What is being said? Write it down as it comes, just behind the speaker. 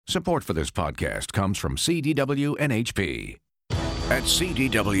Support for this podcast comes from CDW and HP. At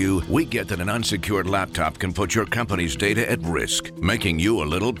CDW, we get that an unsecured laptop can put your company's data at risk, making you a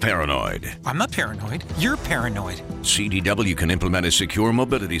little paranoid. I'm not paranoid. You're paranoid. CDW can implement a secure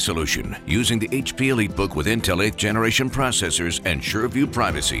mobility solution using the HP EliteBook with Intel 8th generation processors and SureView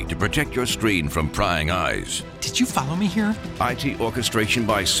privacy to protect your screen from prying eyes. Did you follow me here? IT orchestration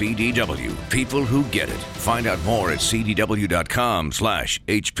by CDW. People who get it. Find out more at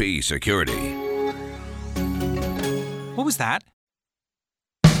cdw.com/HP security. What was that?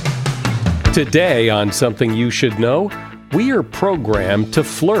 Today on Something You Should Know, we are programmed to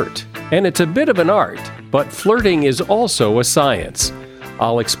flirt. And it's a bit of an art, but flirting is also a science.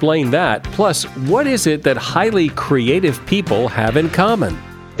 I'll explain that. Plus, what is it that highly creative people have in common?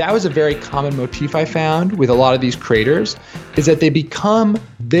 That was a very common motif I found with a lot of these creators, is that they become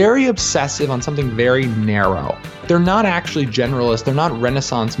very obsessive on something very narrow. They're not actually generalists. They're not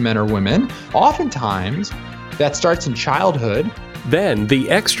Renaissance men or women. Oftentimes, that starts in childhood. Then, the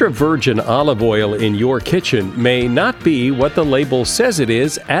extra virgin olive oil in your kitchen may not be what the label says it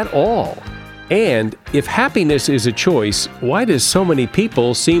is at all. And if happiness is a choice, why do so many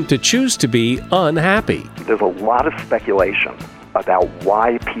people seem to choose to be unhappy? There's a lot of speculation about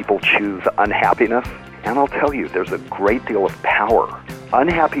why people choose unhappiness, and I'll tell you, there's a great deal of power.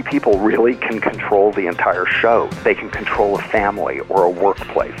 Unhappy people really can control the entire show. They can control a family or a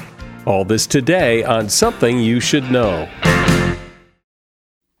workplace. All this today on Something You Should Know.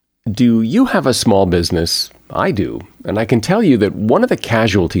 Do you have a small business? I do. And I can tell you that one of the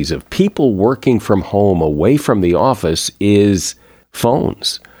casualties of people working from home away from the office is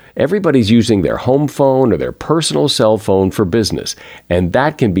phones. Everybody's using their home phone or their personal cell phone for business, and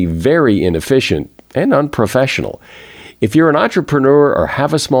that can be very inefficient and unprofessional. If you're an entrepreneur or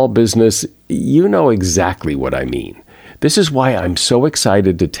have a small business, you know exactly what I mean. This is why I'm so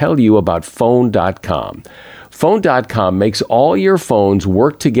excited to tell you about Phone.com. Phone.com makes all your phones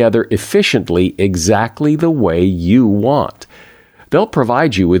work together efficiently exactly the way you want. They'll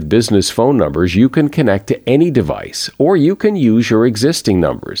provide you with business phone numbers you can connect to any device, or you can use your existing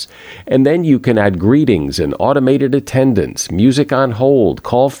numbers. And then you can add greetings and automated attendance, music on hold,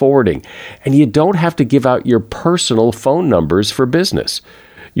 call forwarding, and you don't have to give out your personal phone numbers for business.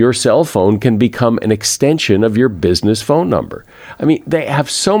 Your cell phone can become an extension of your business phone number. I mean, they have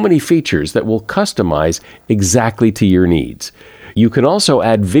so many features that will customize exactly to your needs. You can also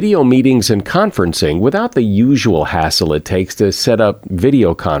add video meetings and conferencing without the usual hassle it takes to set up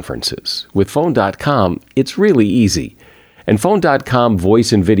video conferences. With Phone.com, it's really easy. And Phone.com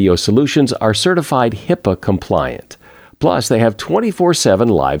voice and video solutions are certified HIPAA compliant. Plus, they have 24/7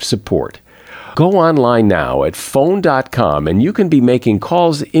 live support. Go online now at Phone.com and you can be making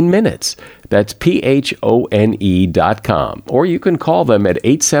calls in minutes. That's PHONE.com. Or you can call them at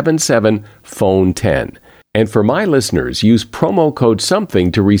 877-PHONE-10. And for my listeners, use promo code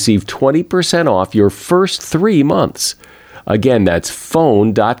SOMETHING to receive 20% off your first 3 months. Again, that's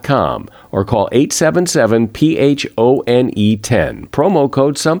Phone.com or call 877-PHONE-10. Promo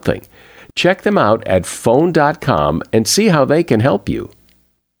code SOMETHING. Check them out at Phone.com and see how they can help you.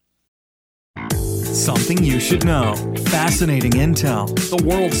 Something you should know. Fascinating intel, the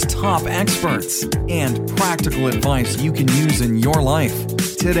world's top experts, and practical advice you can use in your life.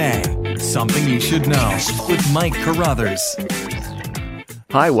 Today, Something You Should Know with Mike Carruthers.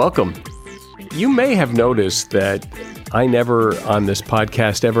 Hi, welcome. You may have noticed that I never on this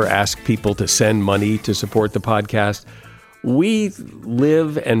podcast ever ask people to send money to support the podcast. We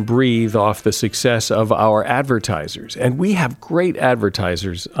live and breathe off the success of our advertisers, and we have great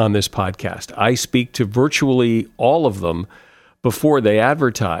advertisers on this podcast. I speak to virtually all of them before they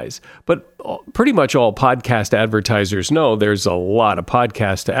advertise, but pretty much all podcast advertisers know there's a lot of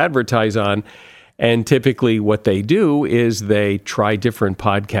podcasts to advertise on, and typically what they do is they try different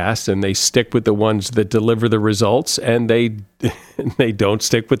podcasts and they stick with the ones that deliver the results, and they don't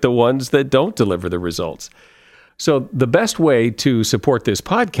stick with the ones that don't deliver the results. So the best way to support this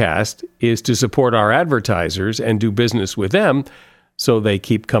podcast is to support our advertisers and do business with them so they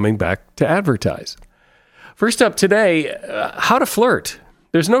keep coming back to advertise. First up today, how to flirt.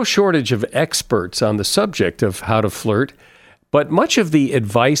 There's no shortage of experts on the subject of how to flirt, but much of the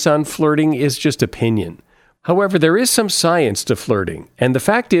advice on flirting is just opinion. However, there is some science to flirting, and the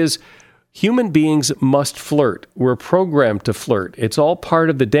fact is, human beings must flirt. We're programmed to flirt. It's all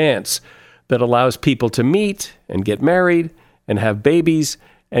part of the dance that allows people to meet and get married and have babies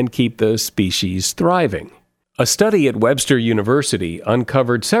and keep the species thriving. A study at Webster University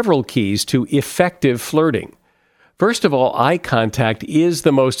uncovered several keys to effective flirting. First of all, eye contact is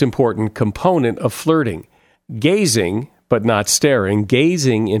the most important component of flirting. Gazing, but not staring,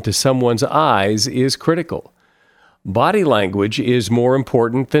 gazing into someone's eyes is critical. Body language is more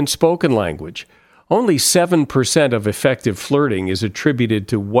important than spoken language. Only 7% of effective flirting is attributed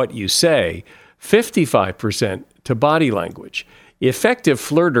to what you say, 55% to body language. Effective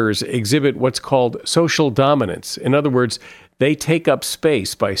flirters exhibit what's called social dominance. In other words, they take up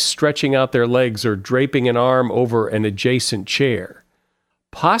space by stretching out their legs or draping an arm over an adjacent chair.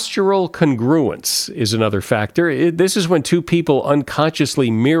 Postural congruence is another factor. This is when two people unconsciously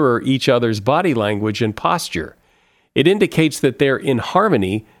mirror each other's body language and posture. It indicates that they're in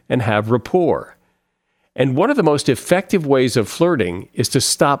harmony and have rapport. And one of the most effective ways of flirting is to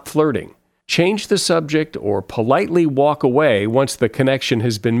stop flirting. Change the subject or politely walk away once the connection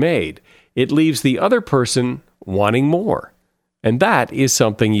has been made. It leaves the other person wanting more. And that is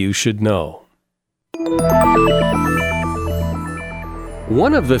something you should know.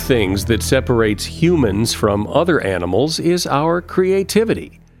 One of the things that separates humans from other animals is our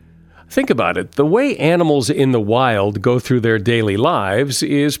creativity. Think about it. The way animals in the wild go through their daily lives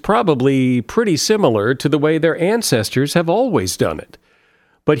is probably pretty similar to the way their ancestors have always done it.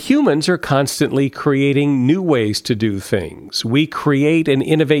 But humans are constantly creating new ways to do things. We create and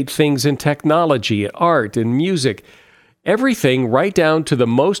innovate things in technology, art, and music. Everything right down to the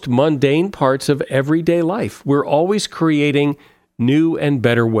most mundane parts of everyday life. We're always creating new and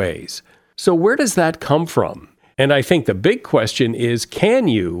better ways. So where does that come from? And I think the big question is, can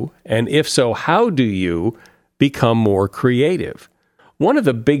you, and if so, how do you, become more creative? One of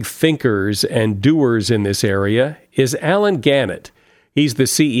the big thinkers and doers in this area is Alan Gannett. He's the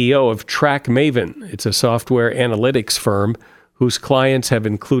CEO of TrackMaven. It's a software analytics firm whose clients have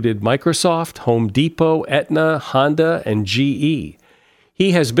included Microsoft, Home Depot, Aetna, Honda, and GE.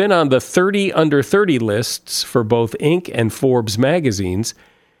 He has been on the 30 under 30 lists for both Inc. and Forbes magazines,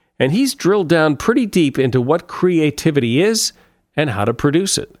 and he's drilled down pretty deep into what creativity is and how to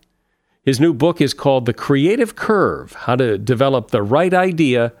produce it. His new book is called The Creative Curve, How to Develop the Right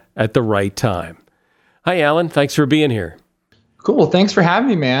Idea at the Right Time. Hi, Alan. Thanks for being here. Cool. Thanks for having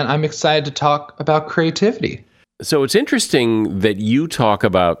me, man. I'm excited to talk about creativity. So it's interesting that you talk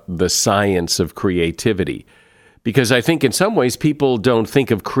about the science of creativity, because I think in some ways people don't think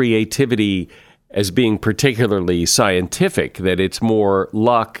of creativity as being particularly scientific, that it's more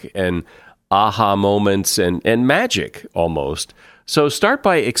luck and aha moments and magic almost. So start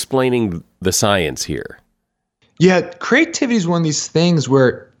by explaining the science here. Yeah, creativity is one of these things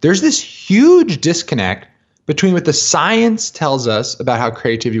where there's this huge disconnect between what the science tells us about how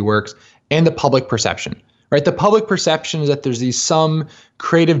creativity works and the public perception. Right? The public perception is that there's some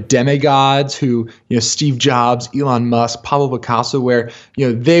creative demigods who, Steve Jobs, Elon Musk, Pablo Picasso, where,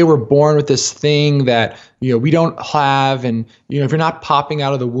 they were born with this thing that, we don't have. And, if you're not popping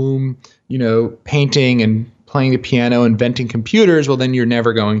out of the womb, painting and playing the piano, inventing computers, well, then you're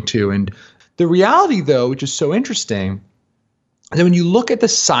never going to. And the reality, though, which is so interesting, is that when you look at the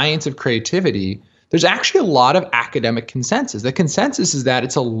science of creativity, there's actually a lot of academic consensus. The consensus is that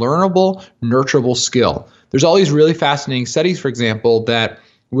it's a learnable, nurturable skill. There's all these really fascinating studies, for example, that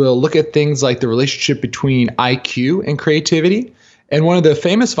will look at things like the relationship between IQ and creativity. And one of the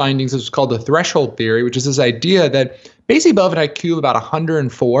famous findings is called the threshold theory, which is this idea that basically above an IQ of about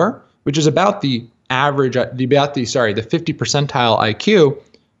 104, which is about the average, the 50 percentile IQ,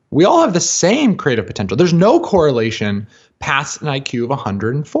 we all have the same creative potential. There's no correlation past an IQ of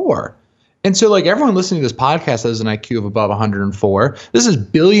 104. And so everyone listening to this podcast has an IQ of above 104. This is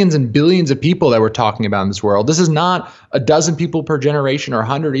billions and billions of people that we're talking about in this world. This is not a dozen people per generation or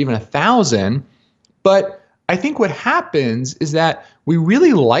 100, even 1,000. But I think what happens is that we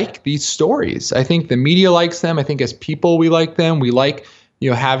really like these stories. I think the media likes them. I think as people, we like them. We like,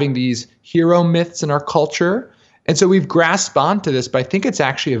 having these hero myths in our culture. And so we've grasped onto this, but I think it's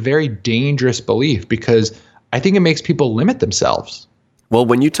actually a very dangerous belief because I think it makes people limit themselves. Well,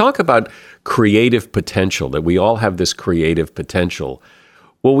 when you talk about creative potential, that we all have this creative potential,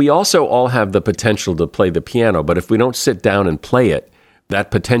 well, we also all have the potential to play the piano, but if we don't sit down and play it, that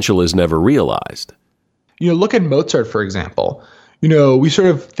potential is never realized. Look at Mozart, for example. We sort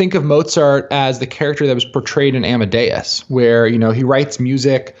of think of Mozart as the character that was portrayed in Amadeus, where, he writes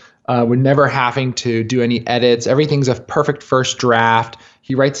music with never having to do any edits. Everything's a perfect first draft.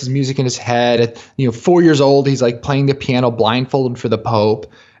 He writes his music in his head. At 4 years old, he's playing the piano blindfolded for the Pope.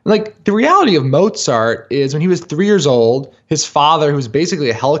 And the reality of Mozart is when he was 3 years old, his father, who was basically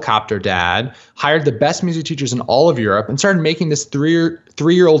a helicopter dad, hired the best music teachers in all of Europe and started making this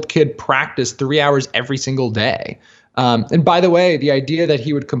three-year-old kid practice 3 hours every single day. And by the way, the idea that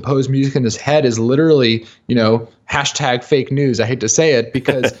he would compose music in his head is literally, hashtag fake news. I hate to say it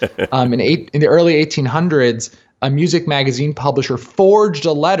because in the early 1800s, a music magazine publisher forged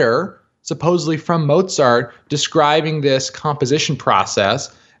a letter, supposedly from Mozart, describing this composition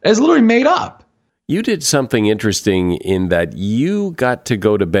process as literally made up. You did something interesting in that you got to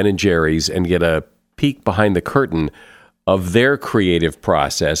go to Ben & Jerry's and get a peek behind the curtain of their creative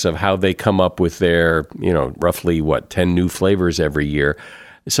process of how they come up with their, roughly 10 new flavors every year.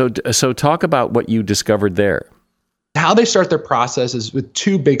 So talk about what you discovered there. How they start their process is with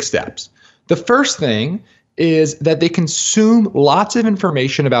two big steps. The first thing is that they consume lots of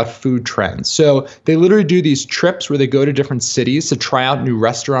information about food trends. So they literally do these trips where they go to different cities to try out new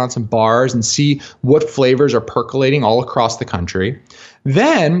restaurants and bars and see what flavors are percolating all across the country.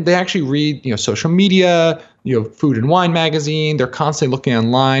 Then they actually read, social media, Food and Wine magazine. They're constantly looking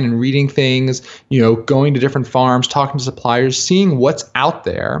online and reading things, going to different farms, talking to suppliers, seeing what's out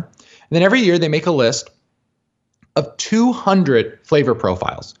there. And then every year they make a list of 200 flavor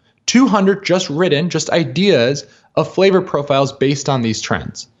profiles. 200 just ideas of flavor profiles based on these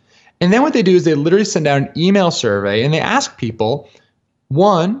trends. And then what they do is they literally send out an email survey and they ask people,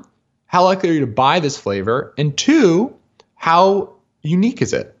 one, how likely are you to buy this flavor? And two, how unique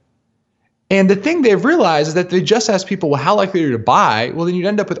is it? And the thing they've realized is that they just ask people, well, how likely are you to buy? Well, then you'd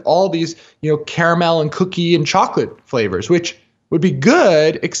end up with all these, caramel and cookie and chocolate flavors, which would be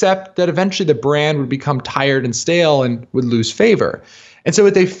good, except that eventually the brand would become tired and stale and would lose favor. And so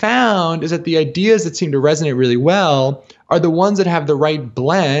what they found is that the ideas that seem to resonate really well are the ones that have the right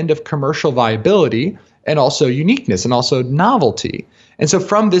blend of commercial viability and also uniqueness and also novelty. And so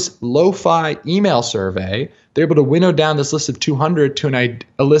from this lo-fi email survey, they're able to winnow down this list of 200 to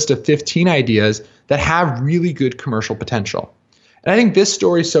a list of 15 ideas that have really good commercial potential. And I think this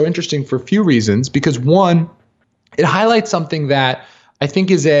story is so interesting for a few reasons, because one, it highlights something that I think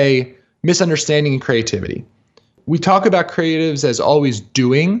is a misunderstanding in creativity. We talk about creatives as always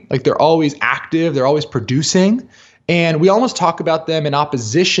doing, like they're always active, they're always producing, and we almost talk about them in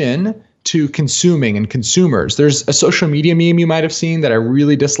opposition to consuming and consumers. There's a social media meme you might have seen that I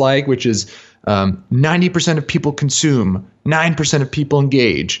really dislike, which is 90% of people consume, 9% of people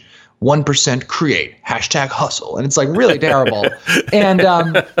engage, 1% create, #hustle. And it's like really terrible. And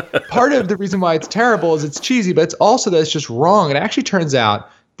part of the reason why it's terrible is it's cheesy, but it's also that it's just wrong. It actually turns out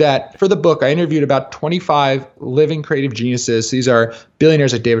that for the book, I interviewed about 25 living creative geniuses. These are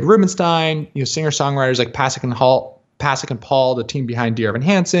billionaires like David Rubenstein, singer-songwriters like Pasek and Paul, the team behind Dear Evan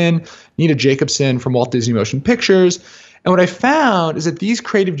Hansen, Nita Jacobson from Walt Disney Motion Pictures. And what I found is that these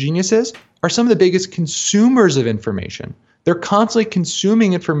creative geniuses are some of the biggest consumers of information. They're constantly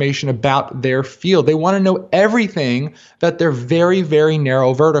consuming information about their field. They want to know everything about their very, very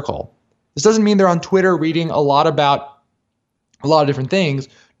narrow vertical. This doesn't mean they're on Twitter reading a lot about a lot of different things.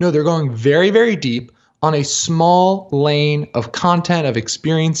 No, they're going very, very deep on a small lane of content, of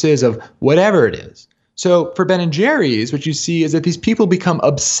experiences, of whatever it is. So for Ben & Jerry's, what you see is that these people become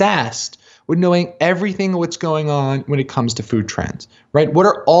obsessed with knowing everything what's going on when it comes to food trends, right? What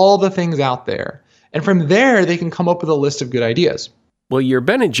are all the things out there? And from there, they can come up with a list of good ideas. Well, your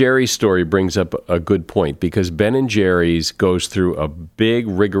Ben & Jerry's story brings up a good point, because Ben & Jerry's goes through a big,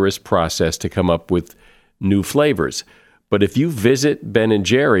 rigorous process to come up with new flavors. But if you visit Ben &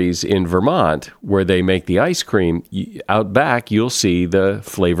 Jerry's in Vermont, where they make the ice cream, out back, you'll see the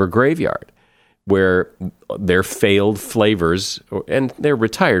flavor graveyard, where their failed flavors, and they're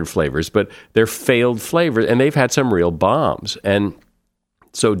retired flavors, but they're failed flavors, and they've had some real bombs. And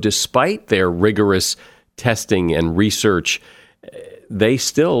so despite their rigorous testing and research, they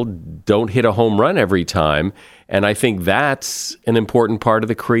still don't hit a home run every time. And I think that's an important part of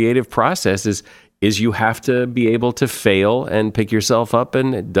the creative process is you have to be able to fail and pick yourself up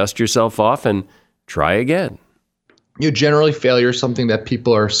and dust yourself off and try again. Generally, failure is something that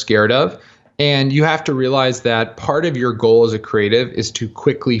people are scared of. And you have to realize that part of your goal as a creative is to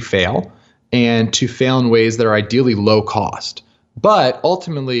quickly fail and to fail in ways that are ideally low cost. But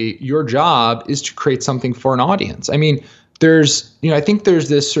ultimately, your job is to create something for an audience. I mean, I think there's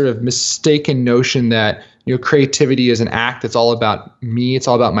this sort of mistaken notion that, creativity is an act that's all about me. It's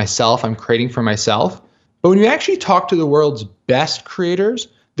all about myself. I'm creating for myself. But when you actually talk to the world's best creators,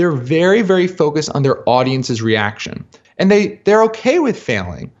 they're very, very focused on their audience's reaction. And they're okay with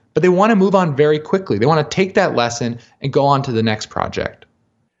failing, but they want to move on very quickly. They want to take that lesson and go on to the next project.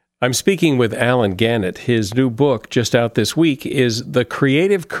 I'm speaking with Alan Gannett. His new book, just out this week, is The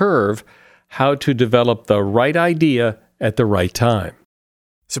Creative Curve: How to Develop the Right Idea at the Right Time.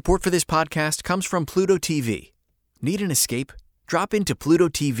 Support for this podcast comes from Pluto TV. Need an escape? Drop into Pluto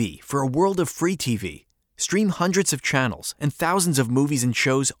TV for a world of free TV. Stream hundreds of channels and thousands of movies and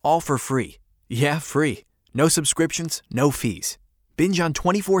shows all for free. Yeah, free. No subscriptions, no fees. Binge on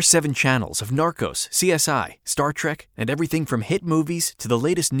 24/7 channels of Narcos, CSI, Star Trek, and everything from hit movies to the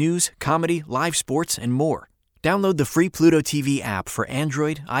latest news, comedy, live sports, and more. Download the free Pluto TV app for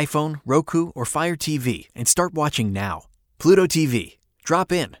Android, iPhone, Roku, or Fire TV and start watching now. Pluto TV.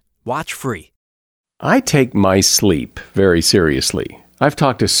 Drop in. Watch free. I take my sleep very seriously. I've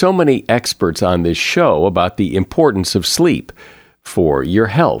talked to so many experts on this show about the importance of sleep for your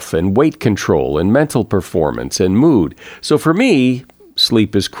health and weight control and mental performance and mood. So for me,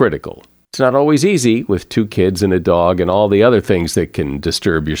 sleep is critical. It's not always easy with 2 kids and a dog and all the other things that can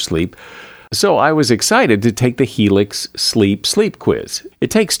disturb your sleep. So I was excited to take the Helix Sleep Quiz. It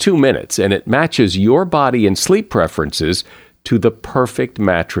takes 2 minutes and it matches your body and sleep preferences to the perfect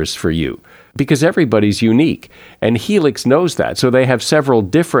mattress for you. Because everybody's unique, and Helix knows that, so they have several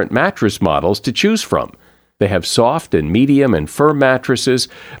different mattress models to choose from. They have soft and medium and firm mattresses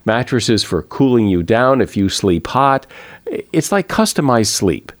for cooling you down if you sleep hot. It's like customized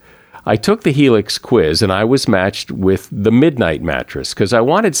sleep. I took the Helix quiz and I was matched with the Midnight mattress because I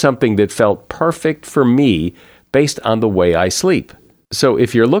wanted something that felt perfect for me based on the way I sleep. So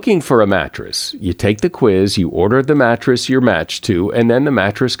if you're looking for a mattress, you take the quiz, you order the mattress you're matched to, and then the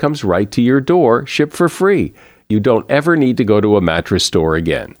mattress comes right to your door, shipped for free. You don't ever need to go to a mattress store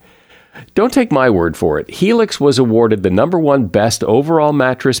again. Don't take my word for it. Helix was awarded the #1 best overall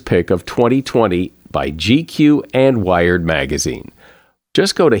mattress pick of 2020 by GQ and Wired magazine.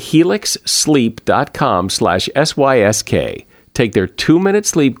 Just go to helixsleep.com/SYSK. Take their 2-minute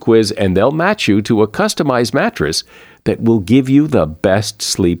sleep quiz and they'll match you to a customized mattress that will give you the best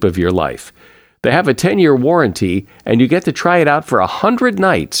sleep of your life. They have a 10-year warranty and you get to try it out for 100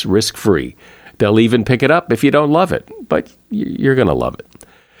 nights risk-free. They'll even pick it up if you don't love it, but you're going to love it.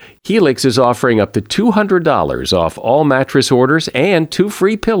 Helix is offering up to $200 off all mattress orders and 2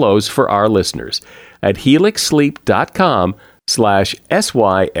 free pillows for our listeners at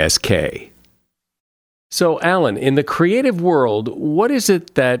helixsleep.com/SYSK. So, Alan, in the creative world, what is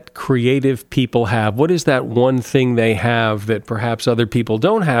it that creative people have? What is that one thing they have that perhaps other people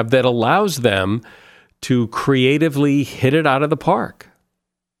don't have that allows them to creatively hit it out of the park?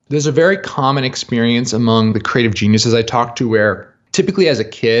 There's a very common experience among the creative geniuses I talk to where typically as a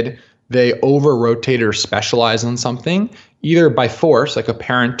kid, they over-rotate or specialize on something, either by force, like a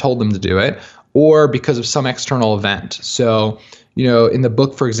parent told them to do it, or because of some external event. So, in the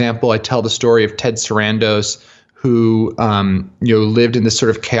book, for example, I tell the story of Ted Sarandos, who, lived in this sort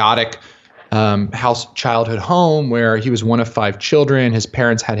of chaotic childhood home where he was one of 5 children. His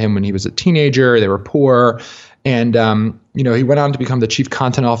parents had him when he was a teenager. They were poor. And, he went on to become the chief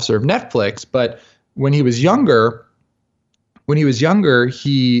content officer of Netflix. But when he was younger,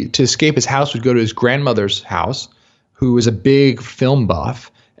 he, to escape his house, would go to his grandmother's house, who was a big film buff,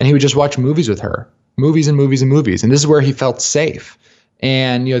 and he would just watch movies with her. Movies and movies and movies. And this is where he felt safe.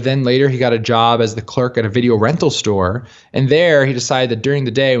 And, then later he got a job as the clerk at a video rental store. And there he decided that during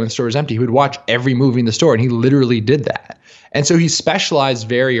the day when the store was empty, he would watch every movie in the store. And he literally did that. And so he specialized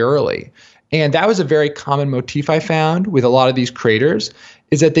very early. And that was a very common motif I found with a lot of these creators,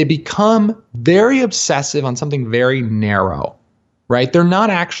 is that they become very obsessive on something very narrow, right? They're not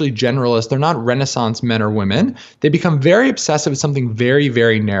actually generalists. They're not Renaissance men or women. They become very obsessive with something very,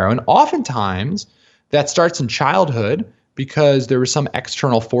 very narrow. And oftentimes that starts in childhood because there was some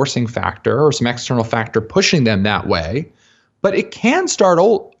external forcing factor or some external factor pushing them that way. But it can start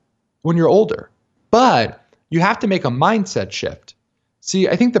when you're older. But you have to make a mindset shift. See,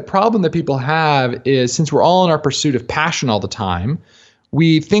 I think the problem that people have is, since we're all in our pursuit of passion all the time,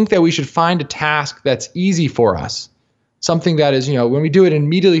 we think that we should find a task that's easy for us. Something that is, when we do it, it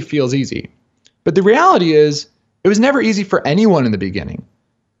immediately feels easy. But the reality is, it was never easy for anyone in the beginning.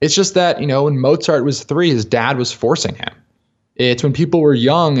 It's just that, when Mozart was 3, his dad was forcing him. It's when people were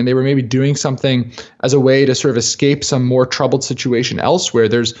young and they were maybe doing something as a way to sort of escape some more troubled situation elsewhere.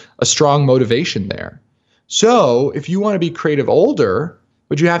 There's a strong motivation there. So if you want to be creative older,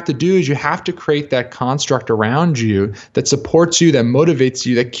 what you have to do is you have to create that construct around you that supports you, that motivates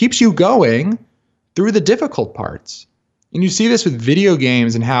you, that keeps you going through the difficult parts. And you see this with video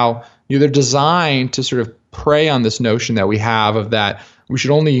games and how they're designed to sort of prey on this notion that we have of that we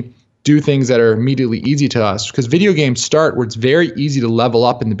should only do things that are immediately easy to us, because video games start where it's very easy to level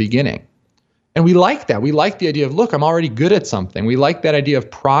up in the beginning. And we like that. We like the idea of, look, I'm already good at something. We like that idea of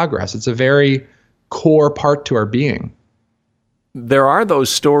progress. It's a very core part to our being. There are those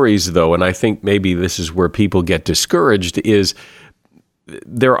stories, though, and I think maybe this is where people get discouraged, is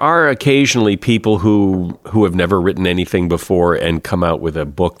there are occasionally people who have never written anything before and come out with a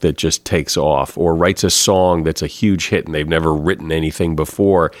book that just takes off, or writes a song that's a huge hit and they've never written anything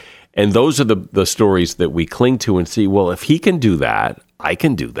before. And those are the stories that we cling to and see, well, if he can do that, I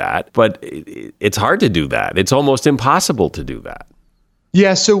can do that. But it's hard to do that. It's almost impossible to do that.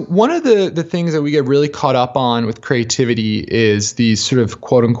 Yeah, so one of the things that we get really caught up on with creativity is these sort of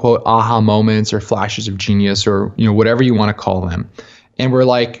quote unquote aha moments or flashes of genius or, whatever you want to call them. And we're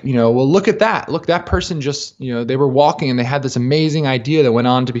like, well, look at that. Look, that person just, they were walking and they had this amazing idea that went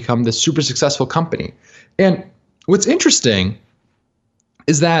on to become this super successful company. And what's interesting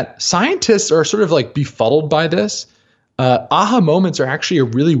is that scientists are sort of like befuddled by this. Aha moments are actually a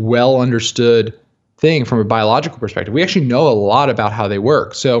really well understood thing from a biological perspective. We actually know a lot about how they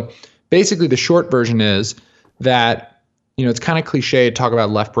work. So basically the short version is that, it's kind of cliche to talk about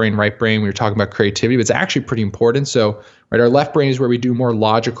left brain, right brain when you're talking about creativity, but it's actually pretty important. So, right, our left brain is where we do more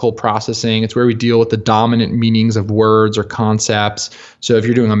logical processing. It's where we deal with the dominant meanings of words or concepts. So if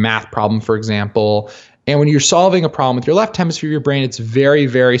you're doing a math problem, for example, and when you're solving a problem with your left hemisphere of your brain, it's very,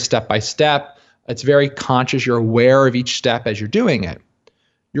 very step by step. It's very conscious. You're aware of each step as you're doing it.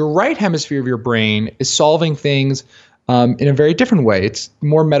 Your right hemisphere of your brain is solving things in a very different way. It's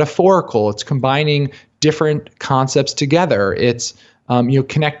more metaphorical. It's combining different concepts together. It's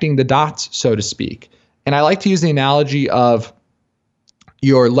connecting the dots, so to speak. And I like to use the analogy of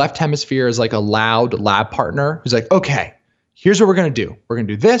your left hemisphere is like a loud lab partner who's like, okay, here's what we're going to do. We're going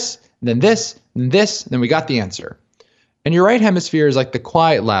to do this, and then this, and this, and then we got the answer. And your right hemisphere is like the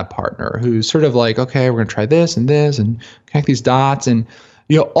quiet lab partner who's sort of like, okay, we're going to try this and connect these dots. And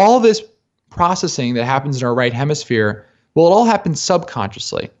all this processing that happens in our right hemisphere, well, it all happens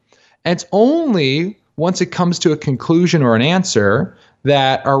subconsciously. And it's only once it comes to a conclusion or an answer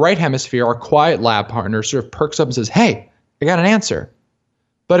that our right hemisphere, our quiet lab partner, sort of perks up and says, hey, I got an answer.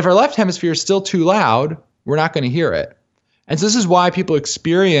 But if our left hemisphere is still too loud, we're not going to hear it. And so this is why people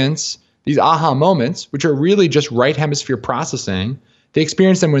experience these aha moments, which are really just right hemisphere processing. They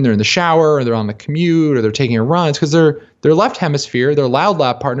experience them when they're in the shower or they're on the commute or they're taking a run. It's because their left hemisphere, their loud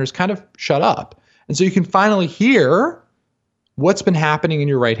lab partners kind of shut up. And so you can finally hear what's been happening in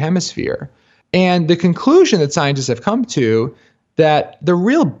your right hemisphere. And the conclusion that scientists have come to that the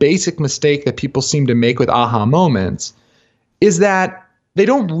real basic mistake that people seem to make with aha moments is that they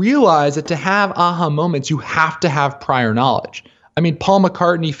don't realize that to have aha moments, you have to have prior knowledge. I mean, Paul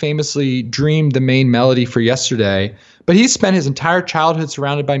McCartney famously dreamed the main melody for Yesterday, but he spent his entire childhood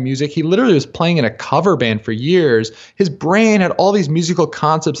surrounded by music. He literally was playing in a cover band for years. His brain had all these musical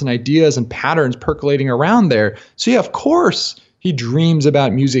concepts and ideas and patterns percolating around there. So yeah, of course, he dreams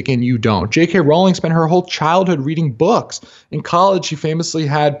about music and you don't. J.K. Rowling spent her whole childhood reading books. In college, she famously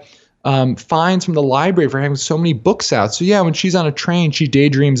had fines from the library for having so many books out. So yeah, when she's on a train, she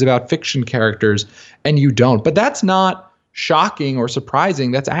daydreams about fiction characters and you don't. But that's not shocking or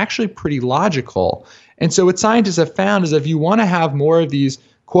surprising. That's actually pretty logical. And so what scientists have found is if you want to have more of these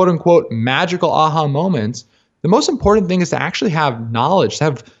quote unquote magical aha moments, the most important thing is to actually have knowledge, to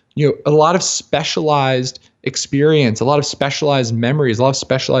have a lot of specialized experience, a lot of specialized memories, a lot of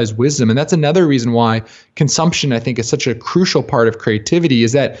specialized wisdom. And that's another reason why consumption, I think, is such a crucial part of creativity,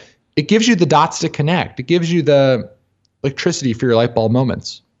 is that it gives you the dots to connect. It gives you the electricity for your light bulb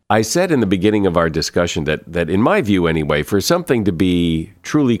moments. I said in the beginning of our discussion that in my view anyway, for something to be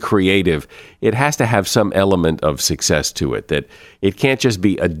truly creative, it has to have some element of success to it, that it can't just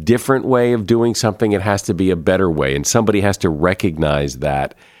be a different way of doing something, it has to be a better way, and somebody has to recognize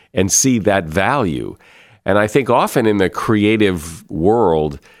that and see that value. And I think often in the creative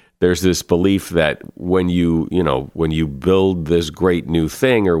world, there's this belief that when you build this great new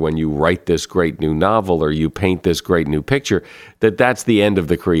thing, or when you write this great new novel, or you paint this great new picture, that's the end of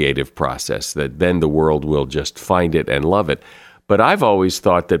the creative process, that then the world will just find it and love it. But I've always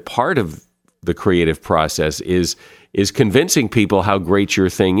thought that part of the creative process is convincing people how great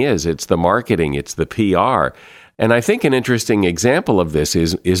your thing is. It's the marketing, it's the PR. And I think an interesting example of this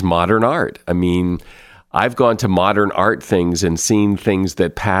is modern art. I mean, I've gone to modern art things and seen things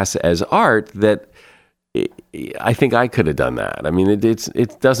that pass as art that I think I could have done that. I mean,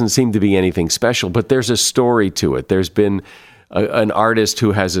 it doesn't seem to be anything special, but there's a story to it. There's been an artist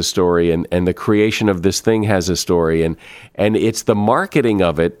who has a story, and the creation of this thing has a story, and it's the marketing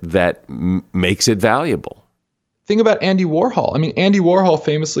of it that makes it valuable. Think about Andy Warhol. I mean, Andy Warhol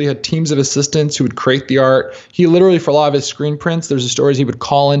famously had teams of assistants who would create the art. He literally, for a lot of his screen prints, there's the stories he would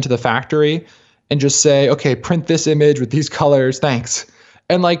call into the factory and just say, okay, print this image with these colors, thanks.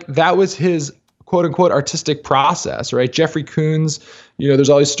 And that was his quote unquote artistic process, right? Jeffrey Koons, there's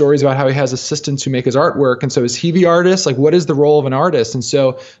all these stories about how he has assistants who make his artwork. And so is he the artist? What is the role of an artist? And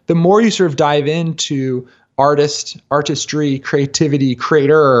so the more you sort of dive into artistry, creativity,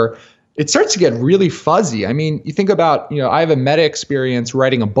 creator, it starts to get really fuzzy. I mean, you think about, I have a meta experience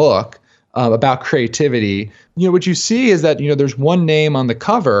writing a book about creativity. What you see is that, there's one name on the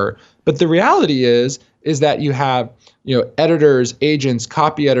cover, but the reality is that you have, editors, agents,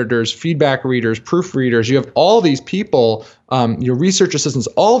 copy editors, feedback readers, proofreaders. You have all these people, your research assistants,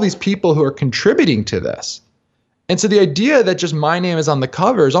 all these people who are contributing to this. And so the idea that just my name is on the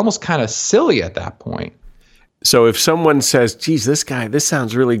cover is almost kind of silly at that point. So if someone says, geez, this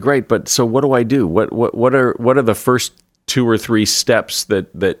sounds really great, but so what do I do? What are the first 2 or 3 steps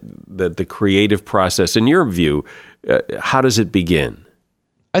that the creative process, in your view, how does it begin?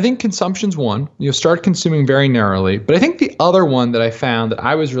 I think consumption's one. Start consuming very narrowly. But I think the other one that I found that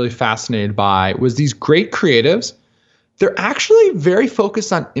I was really fascinated by was these great creatives. They're actually very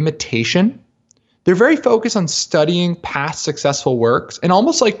focused on imitation. They're very focused on studying past successful works and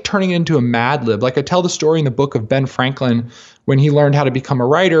almost like turning it into a Mad Lib. Like I tell the story in the book of Ben Franklin when he learned how to become a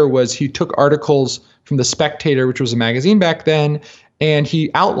writer was he took articles from The Spectator, which was a magazine back then, and he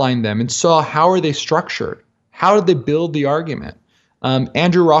outlined them and saw how are they structured? How did they build the argument?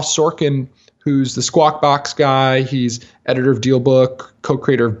 Andrew Ross Sorkin, who's the Squawk Box guy, he's editor of DealBook,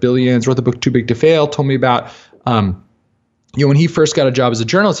 co-creator of Billions, wrote the book Too Big to Fail, told me about, when he first got a job as a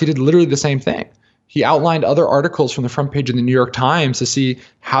journalist, he did literally the same thing. He outlined other articles from the front page of the New York Times to see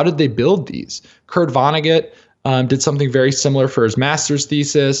how did they build these. Kurt Vonnegut did something very similar for his master's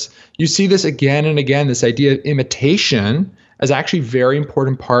thesis. You see this again and again, this idea of imitation as actually a very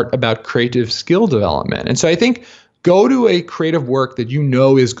important part about creative skill development. And so I think go to a creative work that you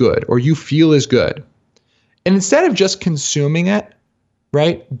know is good or you feel is good. And instead of just consuming it,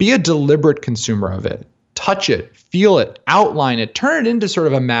 right, be a deliberate consumer of it. Touch it, feel it, outline it, turn it into sort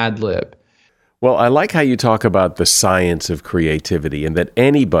of a Mad Lib. Well, I like how you talk about the science of creativity and that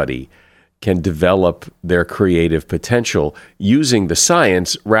anybody can develop their creative potential using the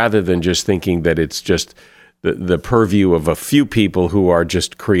science rather than just thinking that it's just the purview of a few people who are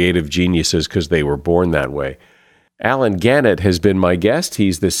just creative geniuses because they were born that way. Alan Gannett has been my guest.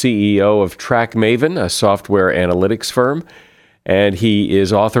 He's the CEO of TrackMaven, a software analytics firm, and he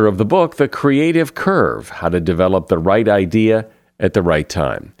is author of the book, The Creative Curve, How to Develop the Right Idea at the Right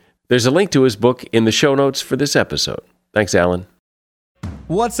Time. There's a link to his book in the show notes for this episode. Thanks, Alan.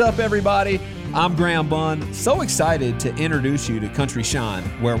 What's up, everybody? I'm Graham Bunn. So excited to introduce you to Country Shine,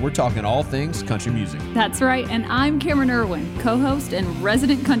 where we're talking all things country music. That's right, and I'm Cameron Irwin, co-host and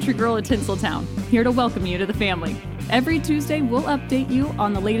resident country girl at Tinseltown, here to welcome you to the family. Every Tuesday, we'll update you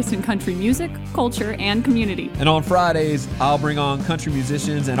on the latest in country music, culture, and community. And on Fridays, I'll bring on country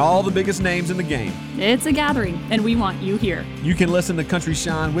musicians and all the biggest names in the game. It's a gathering, and we want you here. You can listen to Country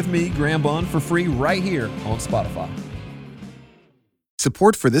Shine with me, Graham Bunn, for free right here on Spotify.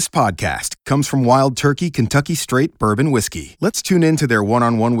 Support for this podcast comes from Wild Turkey Kentucky Straight Bourbon Whiskey. Let's tune in to their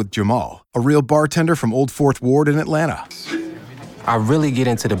one-on-one with Jamal, a real bartender from Old Fourth Ward in Atlanta. I really get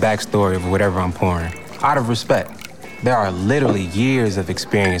into the backstory of whatever I'm pouring, out of respect. There are literally years of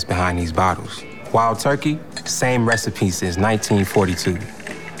experience behind these bottles. Wild Turkey, same recipe since 1942.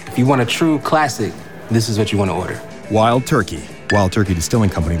 If you want a true classic, this is what you want to order. Wild Turkey. Wild Turkey Distilling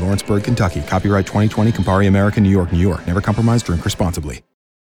Company, Lawrenceburg, Kentucky. Copyright 2020, Campari American, New York, New York. Never compromise, drink responsibly.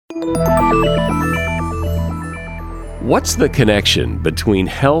 What's the connection between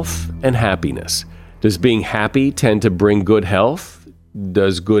health and happiness? Does being happy tend to bring good health?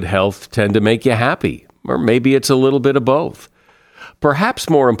 Does good health tend to make you happy? Or maybe it's a little bit of both. Perhaps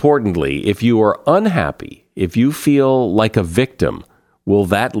more importantly, if you are unhappy, if you feel like a victim, will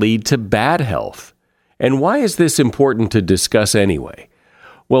that lead to bad health? And why is this important to discuss anyway?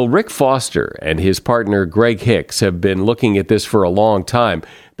 Well, Rick Foster and his partner Greg Hicks have been looking at this for a long time.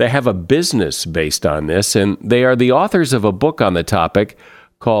 They have a business based on this, and they are the authors of a book on the topic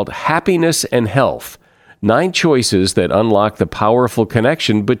called Happiness and Health: 9 Choices that Unlock the Powerful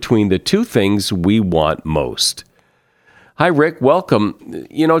Connection Between the Two Things We Want Most. Hi, Rick. Welcome.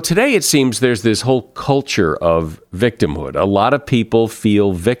 Today it seems there's this whole culture of victimhood. A lot of people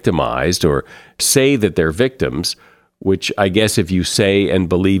feel victimized or say that they're victims, which I guess if you say and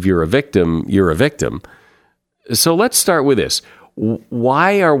believe you're a victim, you're a victim. So let's start with this.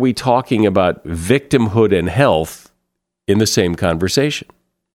 Why are we talking about victimhood and health in the same conversation?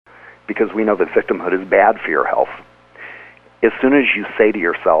 Because we know that victimhood is bad for your health. As soon as you say to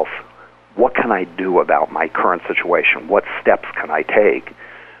yourself, what can I do about my current situation? What steps can I take?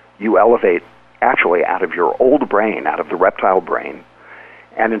 You elevate actually out of your old brain, out of the reptile brain,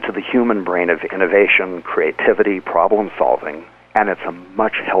 and into the human brain of innovation, creativity, problem solving, and it's a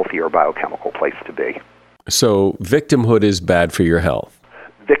much healthier biochemical place to be. So victimhood is bad for your health?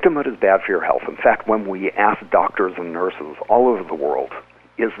 Victimhood is bad for your health. In fact, when we ask doctors and nurses all over the world,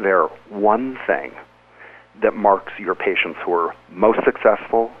 is there one thing that marks your patients who are most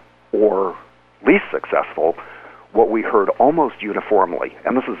successful or least successful? What we heard almost uniformly,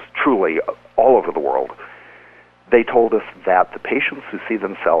 and this is truly all over the world, they told us that the patients who see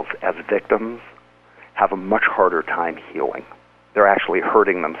themselves as victims have a much harder time healing. They're actually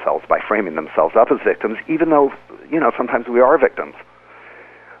hurting themselves by framing themselves up as victims, even though, sometimes we are victims.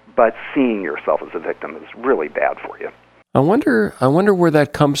 But seeing yourself as a victim is really bad for you. I wonder where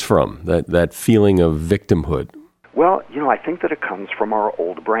that comes from, that feeling of victimhood. Well, I think that it comes from our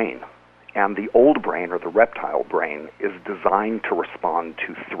old brain. And the old brain, or the reptile brain, is designed to respond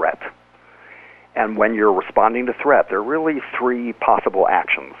to threat. And when you're responding to threat, there are really three possible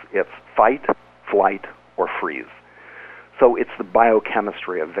actions. It's fight, flight, or freeze. So it's the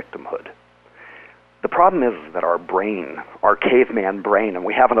biochemistry of victimhood. The problem is that our brain, our caveman brain, and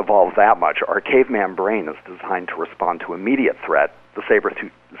we haven't evolved that much, our caveman brain is designed to respond to immediate threat. The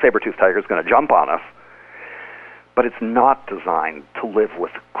saber-toothed tiger is going to jump on us. But it's not designed to live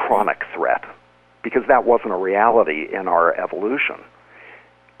with chronic threat, because that wasn't a reality in our evolution.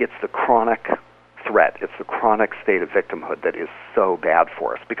 It's the chronic threat, it's the chronic state of victimhood that is so bad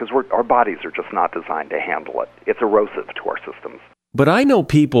for us, because our bodies are just not designed to handle it. It's erosive to our systems. But I know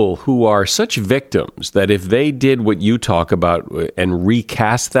people who are such victims that if they did what you talk about and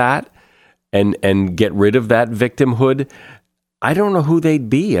recast that and get rid of that victimhood, I don't know who they'd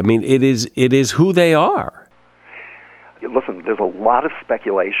be. I mean, it is who they are. Listen, there's a lot of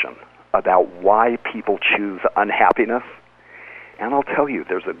speculation about why people choose unhappiness, and I'll tell you,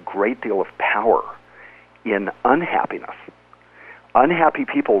 there's a great deal of power in unhappiness. Unhappy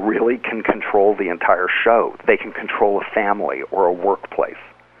people really can control the entire show. They can control a family or a workplace.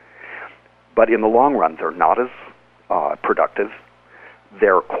 But in the long run, they're not as productive.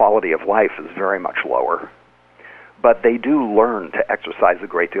 Their quality of life is very much lower. But they do learn to exercise a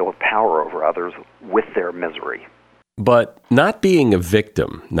great deal of power over others with their misery. But not being a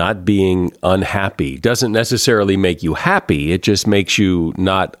victim, not being unhappy, doesn't necessarily make you happy. It just makes you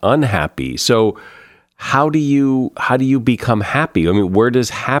not unhappy. So how do you become happy? I mean, where does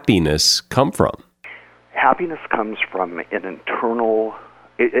happiness come from? Happiness comes from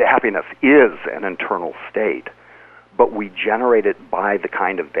happiness is an internal state, but we generate it by the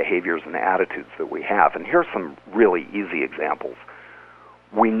kind of behaviors and attitudes that we have. And here's some really easy examples.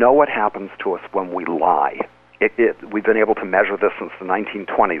 We know what happens to us when we lie. We've been able to measure this since the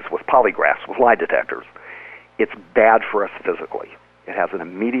 1920s with polygraphs, with lie detectors. It's bad for us physically. It has an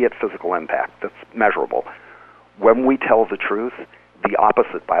immediate physical impact that's measurable. When we tell the truth, the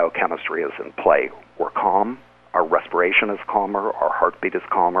opposite biochemistry is in play. We're calm, our respiration is calmer, our heartbeat is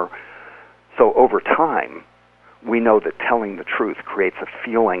calmer. So over time, we know that telling the truth creates a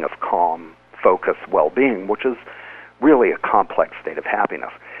feeling of calm, focus, well-being, which is really a complex state of happiness.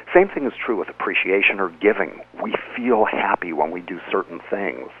 Same thing is true with appreciation or giving. We feel happy when we do certain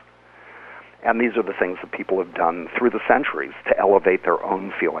things. And these are the things that people have done through the centuries to elevate their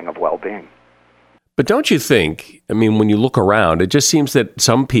own feeling of well-being. But don't you think, I mean, when you look around, it just seems that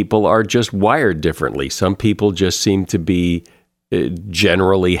some people are just wired differently. Some people just seem to be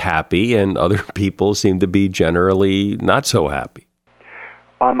generally happy, and other people seem to be generally not so happy.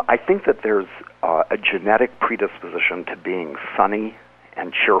 I think that there's a genetic predisposition to being sunny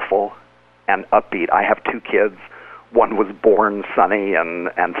and cheerful and upbeat. I have two kids. One was born sunny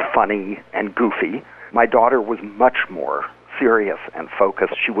and funny and goofy. My daughter was much more serious and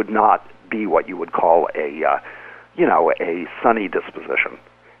focused. She would not be what you would call a sunny disposition.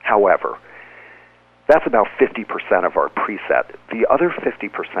 However, that's about 50% of our preset. The other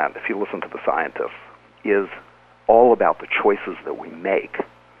 50%, if you listen to the scientists, is all about the choices that we make.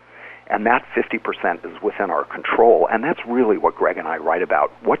 And that 50% is within our control, and that's really what Greg and I write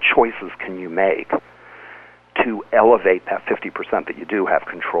about. What choices can you make to elevate that 50% that you do have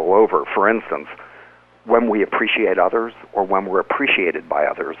control over? For instance, when we appreciate others or when we're appreciated by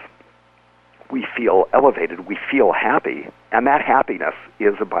others, we feel elevated, we feel happy, and that happiness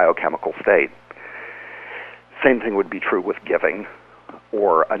is a biochemical state. Same thing would be true with giving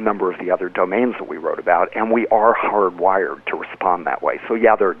or a number of the other domains that we wrote about, and we are hardwired to respond that way. So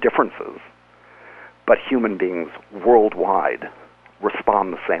yeah, there are differences, but human beings worldwide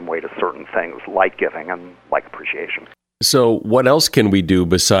respond the same way to certain things like giving and like appreciation. So what else can we do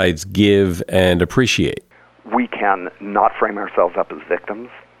besides give and appreciate? We can not frame ourselves up as victims.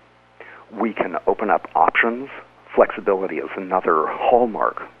 We can open up options. Flexibility is another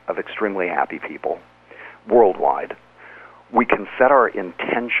hallmark of extremely happy people worldwide. We can set our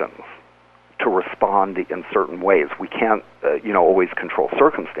intentions to respond in certain ways. We can't, always control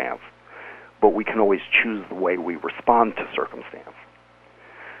circumstance, but we can always choose the way we respond to circumstance.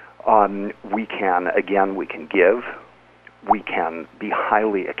 We can give. We can be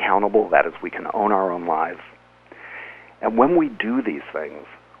highly accountable. That is, we can own our own lives. And when we do these things,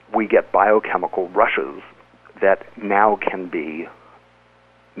 we get biochemical rushes that now can be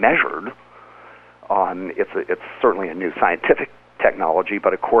measured. It's certainly a new scientific technology,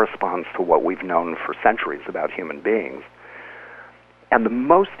 but it corresponds to what we've known for centuries about human beings. And the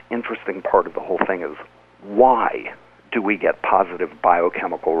most interesting part of the whole thing is, why do we get positive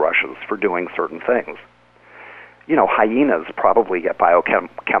biochemical rushes for doing certain things? You know, hyenas probably get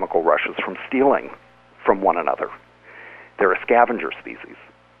biochemical rushes from stealing from one another. They're a scavenger species.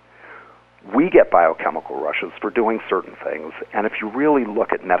 We get biochemical rushes for doing certain things, and if you really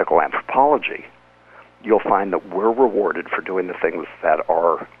look at medical anthropology, you'll find that we're rewarded for doing the things that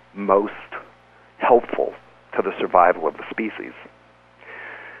are most helpful to the survival of the species.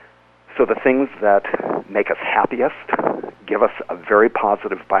 So the things that make us happiest give us a very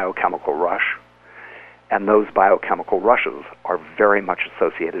positive biochemical rush, and those biochemical rushes are very much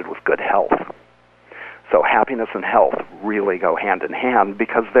associated with good health. So happiness and health really go hand in hand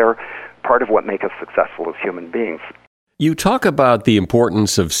because they're part of what makes us successful as human beings. You talk about the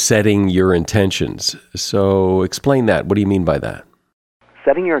importance of setting your intentions. So explain that. What do you mean by that?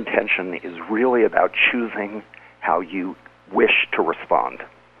 Setting your intention is really about choosing how you wish to respond.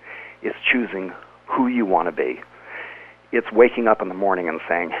 It's choosing who you want to be. It's waking up in the morning and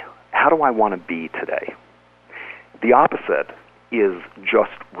saying, how do I want to be today? The opposite is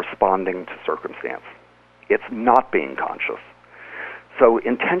just responding to circumstance. It's not being conscious. So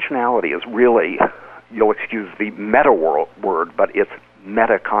intentionality is really, you'll excuse the meta word, but it's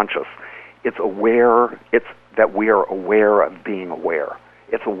meta-conscious. It's aware, it's that we are aware of being aware.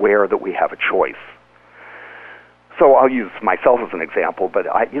 It's aware that we have a choice. So I'll use myself as an example, but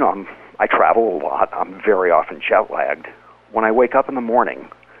I travel a lot. I'm very often jet-lagged. When I wake up in the morning,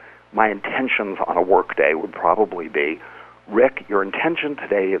 my intentions on a work day would probably be, Rick, your intention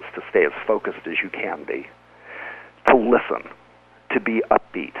today is to stay as focused as you can be, to listen, to be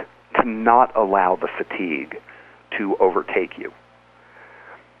upbeat, to not allow the fatigue to overtake you.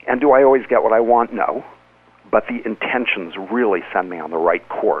 And do I always get what I want? No. But the intentions really send me on the right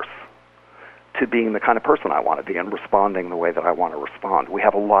course to being the kind of person I want to be and responding the way that I want to respond. We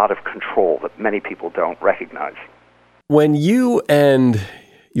have a lot of control that many people don't recognize. When you and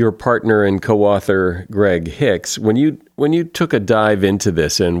your partner and co-author Greg Hicks, when you took a dive into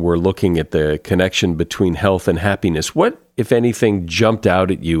this and were looking at the connection between health and happiness, what, if anything, jumped out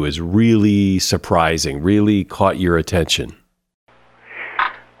at you as really surprising, really caught your attention?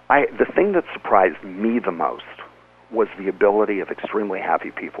 The thing that surprised me the most was the ability of extremely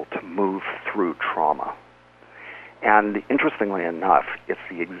happy people to move through trauma. And interestingly enough, it's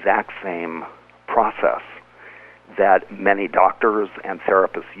the exact same process that many doctors and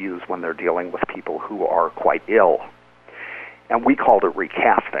therapists use when they're dealing with people who are quite ill. And we called it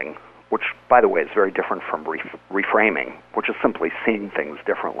recasting, which, by the way, is very different from reframing, which is simply seeing things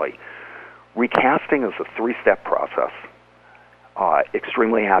differently. Recasting is a three-step process.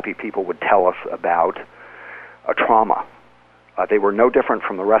 Extremely happy people would tell us about a trauma. They were no different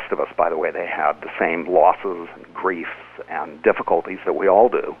from the rest of us, by the way. They had the same losses and griefs and difficulties that we all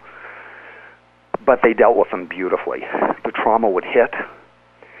do, but they dealt with them beautifully. The trauma would hit,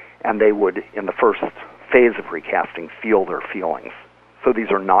 and they would, in the first phase of recasting, feel their feelings. So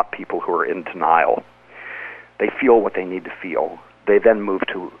these are not people who are in denial. They feel what they need to feel. They then move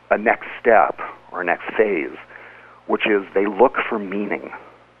to a next step or a next phase, which is they look for meaning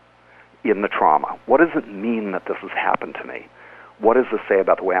in the trauma. What does it mean that this has happened to me? What does this say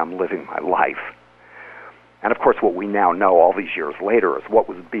about the way I'm living my life? And of course, what we now know all these years later is what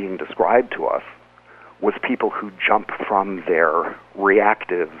was being described to us was people who jump from their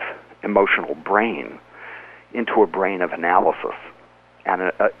reactive emotional brain into a brain of analysis and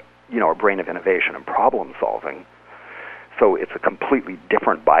a brain of innovation and problem solving. So it's a completely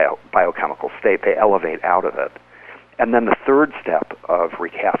different biochemical state. They elevate out of it. And then the third step of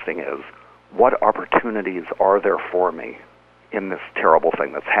recasting is, what opportunities are there for me in this terrible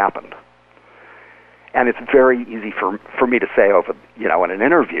thing that's happened? And it's very easy for me to say over, in an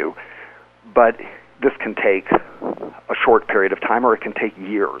interview, but this can take a short period of time or it can take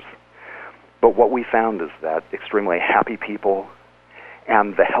years. But what we found is that extremely happy people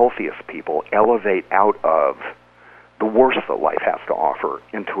and the healthiest people elevate out of the worst that life has to offer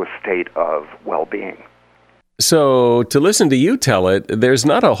into a state of well-being. So to listen to you tell it, there's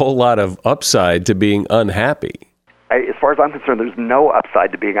not a whole lot of upside to being unhappy. As far as I'm concerned, there's no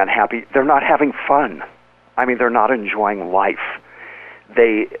upside to being unhappy. They're not having fun. I mean, they're not enjoying life.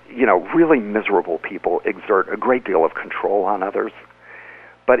 They, really miserable people exert a great deal of control on others.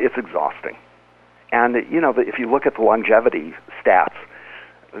 but it's exhausting. And, if you look at the longevity stats,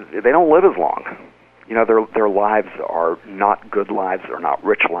 they don't live as long. Their lives are not good lives, they're not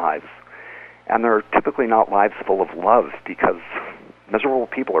rich lives, and they're typically not lives full of love, because miserable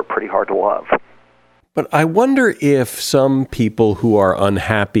people are pretty hard to love. But I wonder if some people who are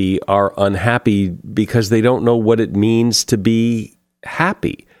unhappy because they don't know what it means to be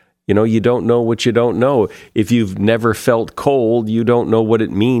happy. You don't know what you don't know. If you've never felt cold, you don't know what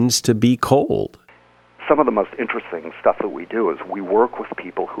it means to be cold. Some of the most interesting stuff that we do is we work with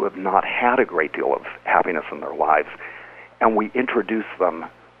people who have not had a great deal of happiness in their lives, and we introduce them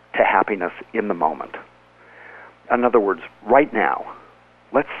to happiness in the moment. In other words, right now,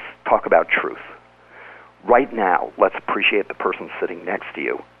 let's talk about truth. Right now, let's appreciate the person sitting next to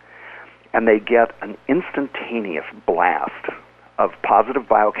you. And they get an instantaneous blast of positive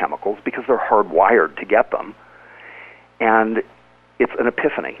biochemicals because they're hardwired to get them. And it's an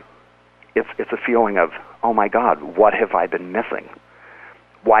epiphany. It's a feeling of, oh my God, what have I been missing?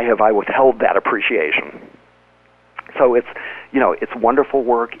 Why have I withheld that appreciation? So it's wonderful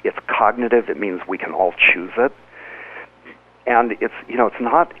work. It's cognitive. It means we can all choose it. And it's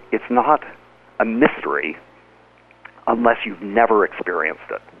not a mystery unless you've never experienced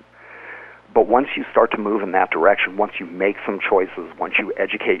it. But once you start to move in that direction, once you make some choices, once you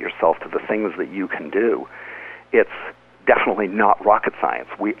educate yourself to the things that you can do, it's definitely not rocket science.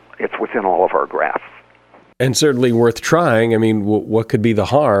 It's within all of our grasp. And certainly worth trying. I mean, what could be the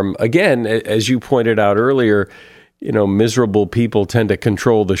harm? Again, as you pointed out earlier, miserable people tend to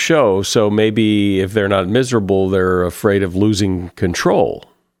control the show. So maybe if they're not miserable, they're afraid of losing control.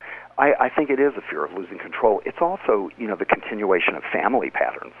 I think it is a fear of losing control. It's also, the continuation of family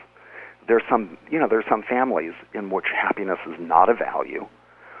patterns. There's some families in which happiness is not a value,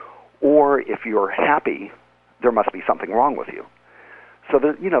 or if you're happy, there must be something wrong with you. So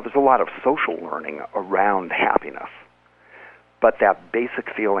there's a lot of social learning around happiness. But that basic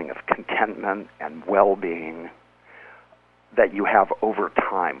feeling of contentment and well-being that you have over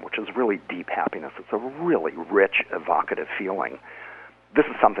time, which is really deep happiness, it's a really rich, evocative feeling. This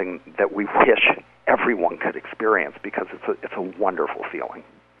is something that we wish everyone could experience because it's a wonderful feeling.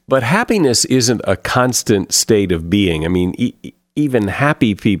 But happiness isn't a constant state of being. I mean, even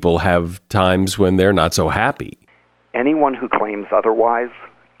happy people have times when they're not so happy. Anyone who claims otherwise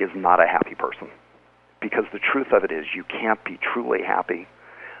is not a happy person, because the truth of it is you can't be truly happy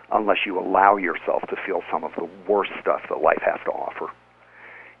unless you allow yourself to feel some of the worst stuff that life has to offer.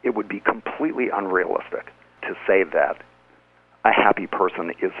 It would be completely unrealistic to say that a happy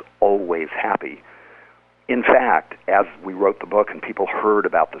person is always happy. In fact, as we wrote the book and people heard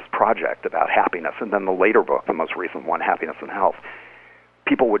about this project about happiness, and then the later book, the most recent one, Happiness and Health,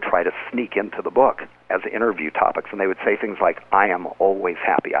 people would try to sneak into the book as interview topics, and they would say things like, I am always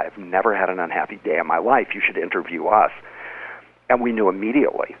happy. I have never had an unhappy day in my life. You should interview us. And we knew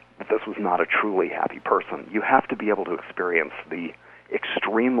immediately that this was not a truly happy person. You have to be able to experience the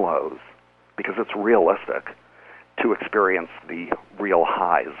extreme lows, because it's realistic, to experience the real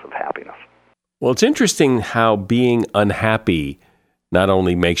highs of happiness. Well, it's interesting how being unhappy not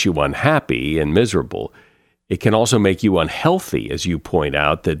only makes you unhappy and miserable, it can also make you unhealthy, as you point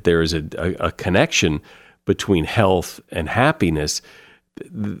out, that there is a connection between health and happiness.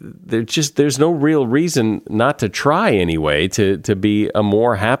 There's no real reason not to try anyway to be a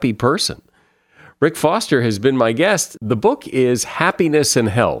more happy person. Rick Foster has been my guest. The book is Happiness and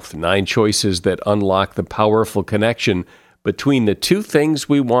Health, 9 Choices That Unlock the Powerful Connection Between the Two Things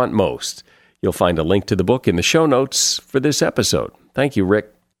We Want Most. You'll find a link to the book in the show notes for this episode. Thank you,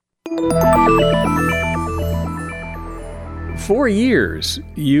 Rick. For years,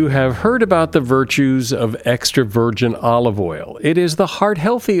 you have heard about the virtues of extra virgin olive oil. It is the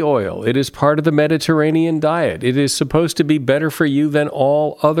heart-healthy oil. It is part of the Mediterranean diet. It is supposed to be better for you than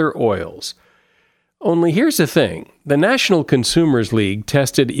all other oils. Only here's the thing. The National Consumers League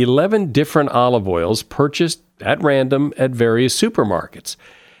tested 11 different olive oils purchased at random at various supermarkets.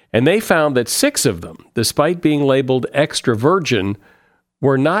 And they found that 6 of them, despite being labeled extra virgin,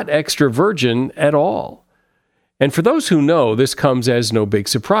 were not extra virgin at all. And for those who know, this comes as no big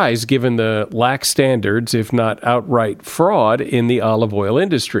surprise given the lax standards, if not outright fraud, in the olive oil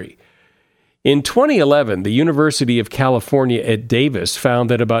industry. In 2011, the University of California at Davis found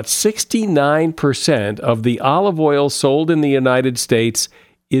that about 69% of the olive oil sold in the United States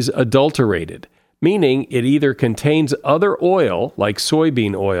is adulterated, meaning it either contains other oil, like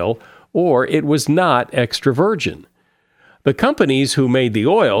soybean oil, or it was not extra virgin. The companies who made the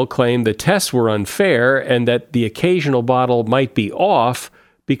oil claimed the tests were unfair and that the occasional bottle might be off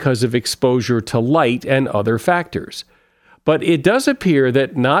because of exposure to light and other factors. But it does appear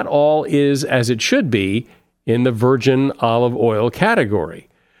that not all is as it should be in the virgin olive oil category.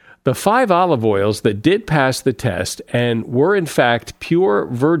 The 5 olive oils that did pass the test and were in fact pure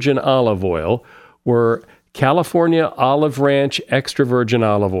virgin olive oil were California Olive Ranch Extra Virgin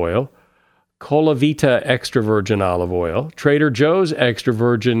Olive Oil, Colavita Extra Virgin Olive Oil, Trader Joe's Extra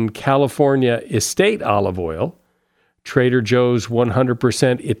Virgin California Estate Olive Oil, Trader Joe's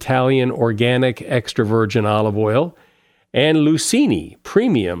 100% Italian Organic Extra Virgin Olive Oil, and Lucini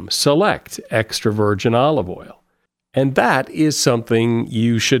Premium Select Extra Virgin Olive Oil. And that is something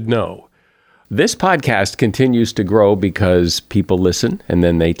you should know. This podcast continues to grow because people listen, and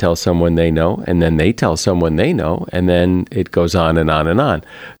then they tell someone they know, and then they tell someone they know, and then it goes on and on and on.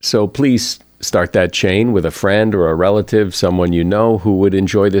 So please start that chain with a friend or a relative, someone you know who would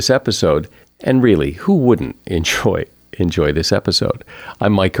enjoy this episode. And really, who wouldn't enjoy this episode?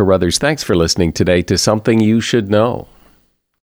 I'm Mike Carruthers. Thanks for listening today to Something You Should Know.